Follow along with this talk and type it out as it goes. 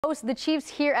Host the Chiefs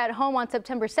here at home on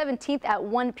September 17th at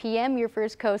 1 p.m. Your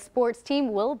First Coast sports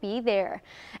team will be there.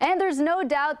 And there's no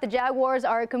doubt the Jaguars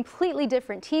are a completely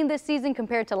different team this season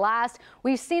compared to last.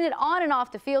 We've seen it on and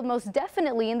off the field, most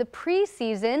definitely in the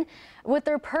preseason with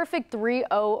their perfect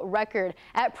 3-0 record.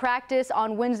 At practice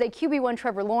on Wednesday, QB1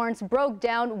 Trevor Lawrence broke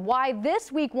down why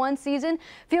this Week 1 season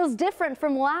feels different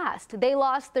from last. They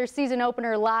lost their season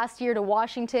opener last year to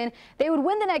Washington. They would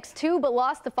win the next 2 but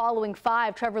lost the following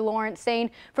 5. Trevor Lawrence saying,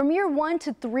 "From year 1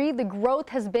 to 3, the growth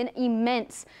has been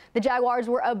immense. The Jaguars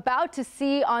we're about to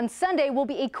see on Sunday will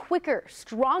be a quicker,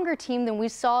 stronger team than we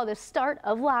saw the start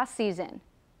of last season."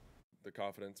 The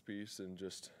confidence piece and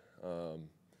just,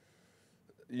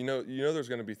 you know there's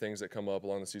going to be things that come up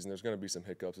along the season. There's going to be some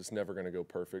hiccups. It's never going to go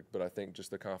perfect, but I think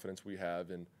just the confidence we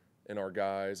have in our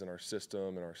guys and our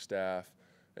system and our staff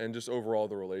and just overall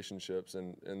the relationships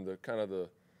and the kind of the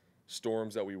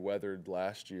storms that we weathered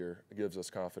last year gives us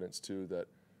confidence too that,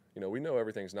 we know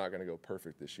everything's not going to go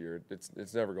perfect this year.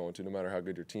 It's never going to, no matter how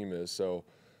good your team is. So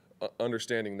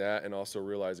understanding that and also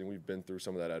realizing we've been through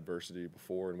some of that adversity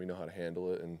before and we know how to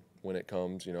handle it. And when it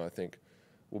comes, I think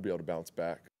we'll be able to bounce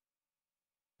back.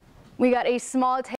 We got a small